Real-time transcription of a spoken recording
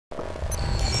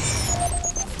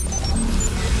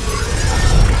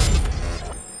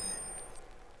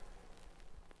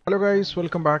Hello guys,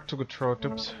 welcome back to Guitar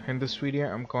Tips. In this video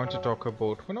I'm going to talk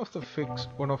about one of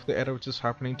the error which is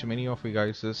happening to many of you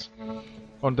guys is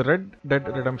on the Red Dead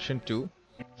Redemption 2.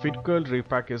 Fitgirl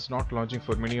Repack is not launching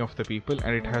for many of the people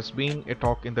and it has been a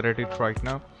talk in the Reddit right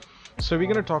now. So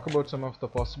we're going to talk about some of the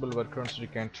possible workarounds you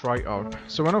can try out.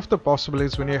 So one of the possible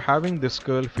is when you're having this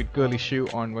Fitgirl issue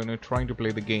on when you're trying to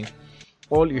play the game,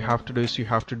 all you have to do is you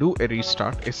have to do a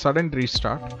restart. A sudden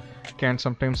restart can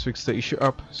sometimes fix the issue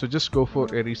up, so just go for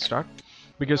a restart,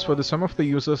 because for some of the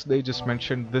users they just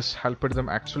mentioned this helped them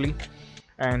actually,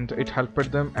 and it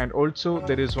helped them. And also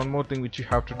there is one more thing which you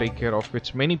have to take care of,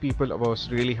 which many people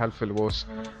was really helpful, was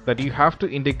that you have to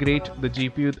integrate the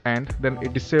GPU and then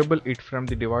disable it from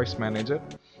the device manager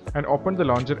and open the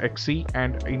launcher XE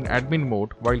and in admin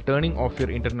mode while turning off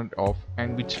your internet off,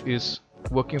 and which is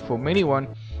working for anyone.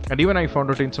 And even I found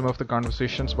out in some of the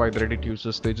conversations by the Reddit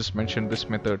users, they just mentioned this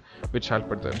method which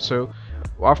helped them. So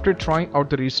after trying out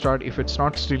the restart, if it's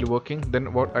not still working,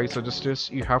 then what I suggest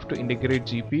is you have to integrate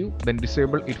GPU, then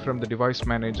disable it from the device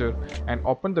manager and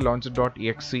open the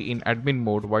launcher.exe in admin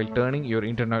mode while turning your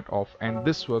internet off, and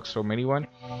this works for anyone.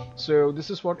 So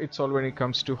this is what it's all when it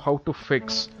comes to how to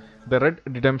fix the Red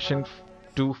Redemption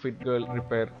 2 Fitgirl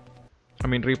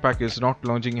Repack is not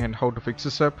launching and how to fix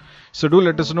this up. So do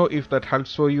let us know if that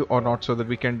helps for you or not, so that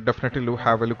we can definitely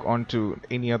have a look onto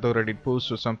any other Reddit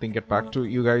post or something, get back to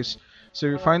you guys. So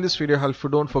if you find this video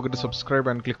helpful, don't forget to subscribe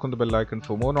and click on the bell icon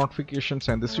for more notifications.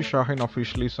 And this is Shahin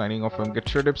officially signing off from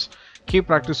Guitar Tips. Keep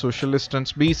practice social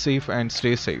distance, be safe and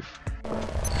stay safe.